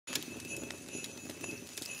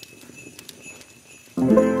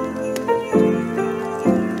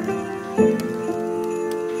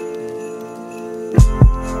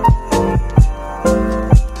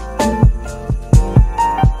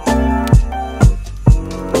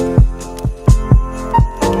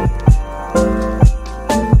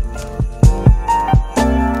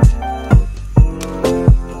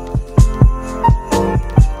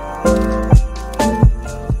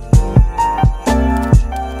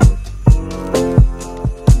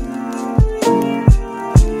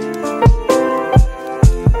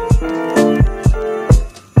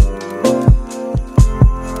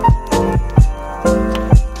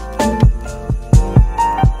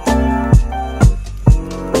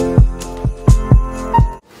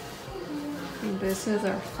is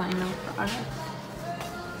our final product.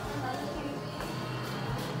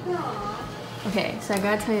 Okay, so I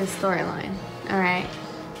gotta tell you the storyline. Alright.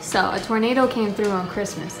 So a tornado came through on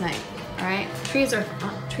Christmas night. Alright? Trees are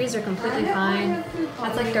completely fine.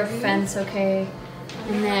 That's like their fence, okay?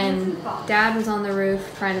 And then Dad was on the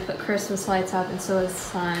roof trying to put Christmas lights up, and so was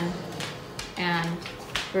son. And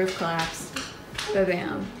roof collapsed.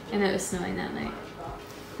 Ba-bam. And it was snowing that night.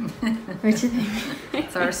 What you think?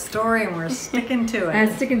 It's our story and we're sticking to it. I'm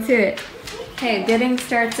sticking to it. Hey, bidding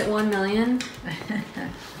starts at 1 million.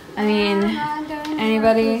 I mean,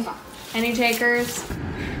 anybody? Any takers?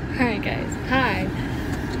 Alright guys, hi.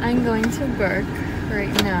 I'm going to work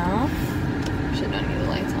right now. Should not need the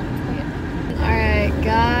lights on. Okay. Alright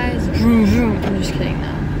guys. I'm just kidding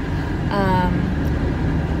though.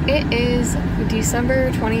 It is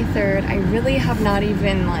December 23rd. I really have not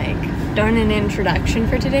even like done an introduction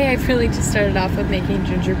for today. I really just started off with making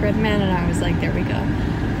gingerbread men and I was like, there we go.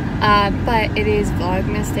 But it is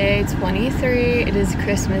Vlogmas Day 23. It is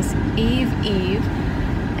Christmas Eve,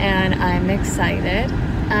 and I'm excited.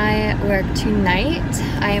 I work tonight.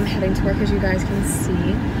 I am heading to work, as you guys can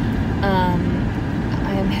see.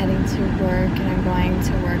 I am heading to work, and I'm going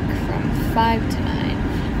to work from 5 to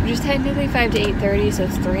 9, which is technically 5 to 8:30, so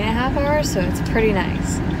it's 3.5 hours, so it's pretty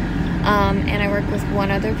nice. And I work with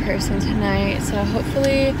one other person tonight, so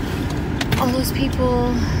hopefully all those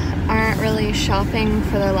people aren't really shopping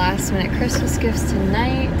for their last minute Christmas gifts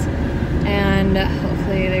tonight, and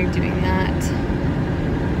hopefully they're doing that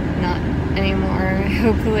not anymore.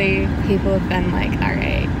 Hopefully people have been like,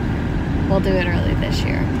 alright, we'll do it early this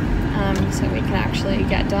year, so we can actually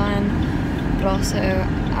get done, but also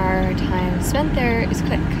our time spent there is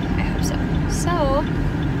quick. I hope so. So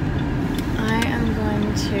I am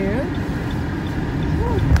going to,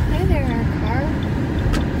 oh, hi there car.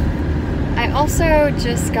 I also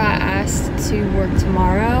just got asked to work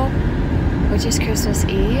tomorrow, which is Christmas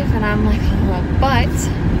Eve, and I'm like, oh, but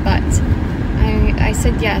I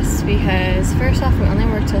said yes because first off, we only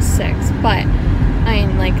work till 6, but I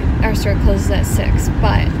mean, like, our store closes at 6,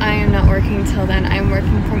 but I am not working till then. I'm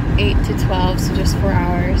working from 8 to 12, so just 4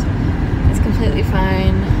 hours. It's completely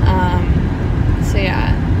fine. So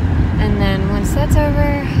yeah, and then once that's over,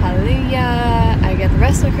 hallelujah, I get the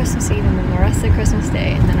rest of Christmas Eve and then the rest of Christmas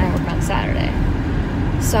Day, and then I work on Saturday.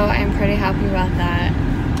 So I'm pretty happy about that.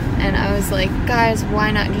 And I was like, guys,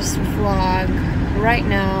 why not just vlog right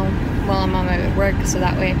now while I'm on my way to work, so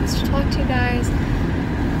that way I can just talk to you guys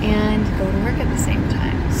and go to work at the same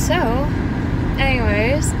time. So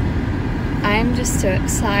anyways, I'm just so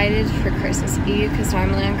excited for Christmas Eve, because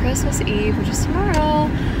normally on Christmas Eve, which is tomorrow,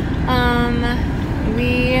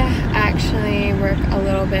 we actually work a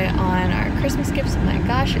little bit on our Christmas gifts. Oh my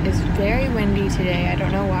gosh, it is very windy today. I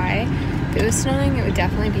don't know why. If it was snowing, it would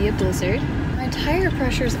definitely be a blizzard. My tire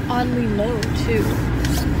pressure is oddly low too,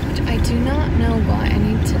 which I do not know why. I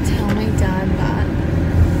need to tell my dad that.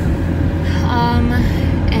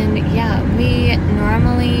 And yeah, we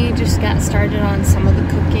normally just get started on some of the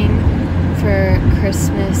cooking for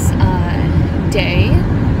Christmas Day.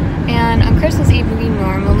 And on Christmas Eve, we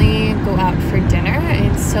normally go out for dinner,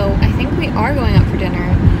 and so I think we are going out for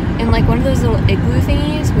dinner in like one of those little igloo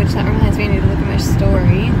thingies, which that reminds me, I need to look at my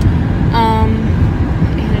story.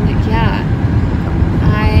 And yeah,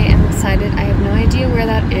 I am excited. I have no idea where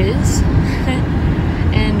that is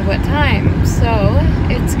and what time, so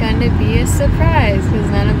it's going to be a surprise because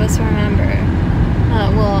none of us remember.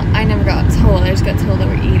 Well, I never got told. I just got told that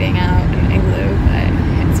we're eating out in an igloo, but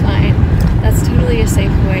it's fine. That's totally a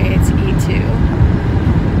safe way to eat too.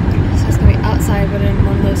 So it's gonna be outside, but in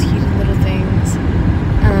one of those heated little things.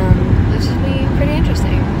 Which should be pretty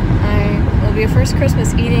interesting. It'll be a first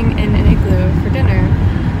Christmas eating in an igloo for dinner.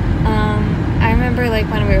 I remember like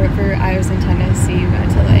when we were, I was in Tennessee, we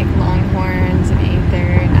went to like Longhorns and ate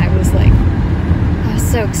there, and I was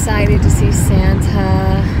so excited to see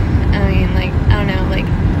Santa. I mean, like, I don't know, like,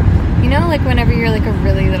 you know, like whenever you're like a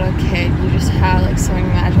really little kid, you just have like so many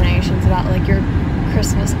imaginations about like your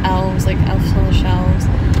Christmas elves, like elves on the shelves,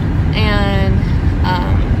 and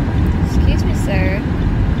excuse me, sir,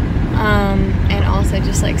 and also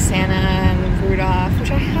just like Santa and Rudolph,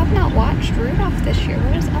 which I have not watched Rudolph this year.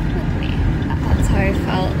 What is up with me? That's how I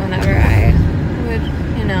felt whenever I would,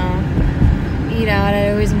 you know, eat out.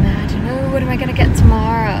 I always imagine, oh, what am I gonna get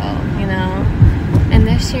tomorrow, you know? And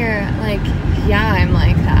this year, like, yeah, I'm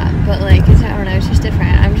like that, but like, I don't know, it's just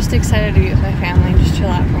different. I'm just excited to be with my family and just chill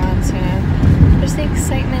out for once, you know? Just the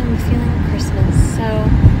excitement and the feeling of Christmas. So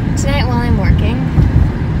tonight while I'm working,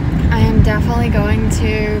 I am definitely going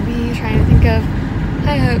to be trying to think of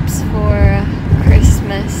high hopes for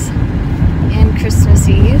Christmas and Christmas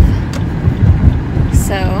Eve.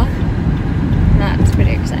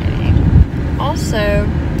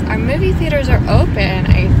 movie theaters are open,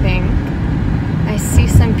 I think. I see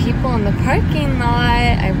some people in the parking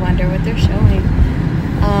lot. I wonder what they're showing.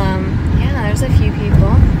 Yeah, there's a few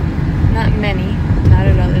people. Not many. Not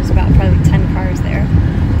at all. There's about probably 10 cars there.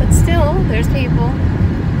 But still, there's people.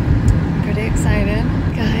 I'm pretty excited.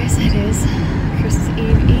 Guys, it is Christmas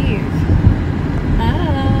Eve.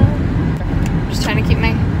 Just trying to keep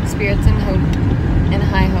my spirits in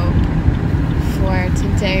high hope for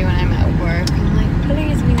today when I'm at work. I'm like,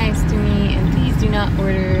 please be nice to me and please do not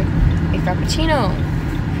order a frappuccino.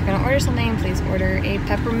 If you're gonna order something, please order a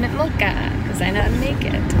peppermint mocha because I know how to make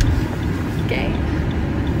it. Okay.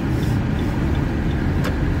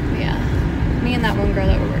 But yeah, me and that one girl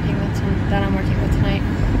that I'm working with tonight,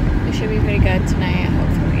 we should be pretty good tonight,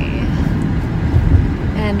 hopefully.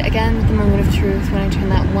 And again, the moment of truth, when I turn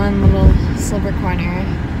that one little silver corner,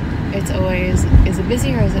 it's always, is it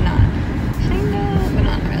busy or is it not? Kind of, but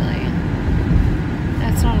not really.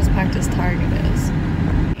 That's not as packed as Target is.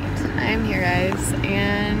 I am here, guys,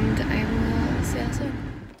 and I will see you soon.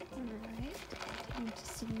 Alright, I'm just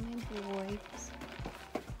seeing my boys.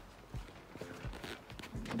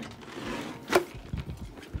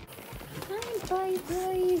 Hi,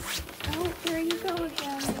 boys. Oh, there you go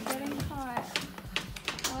again. You're getting hot.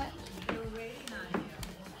 What? You're waiting on you.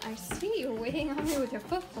 I see you're waiting on me with your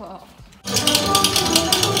football.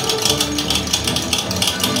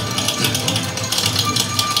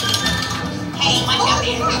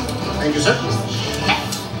 Thank you, sir.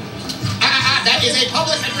 That is a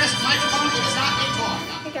public address microphone. It is not a talk.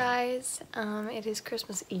 Hey guys, it is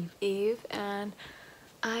Christmas Eve, and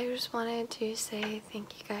I just wanted to say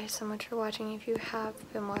thank you guys so much for watching. If you have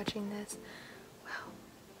been watching this,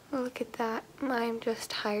 wow, look at that. I'm just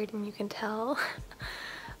tired and you can tell.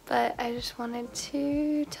 But I just wanted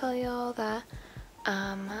to tell y'all that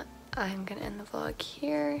I'm gonna end the vlog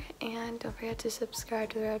here, and don't forget to subscribe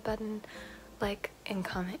to the red button, like and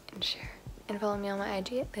comment and share, and follow me on my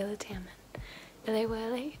IG at Layla Tammen,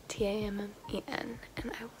 LAYLATAMMEN,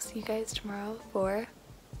 and I will see you guys tomorrow for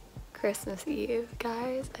Christmas Eve.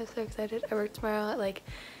 Guys, I'm so excited. I work tomorrow at like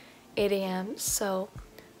 8 a.m. so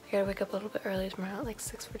I gotta wake up a little bit early tomorrow at like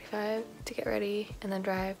 6:45 to get ready and then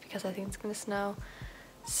drive because I think it's gonna snow,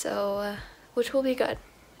 so which will be good.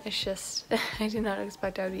 It's just I did not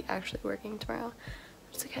expect I would be actually working tomorrow.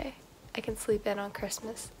 It's okay, I can sleep in on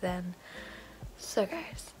Christmas then. So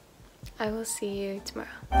guys, I will see you tomorrow.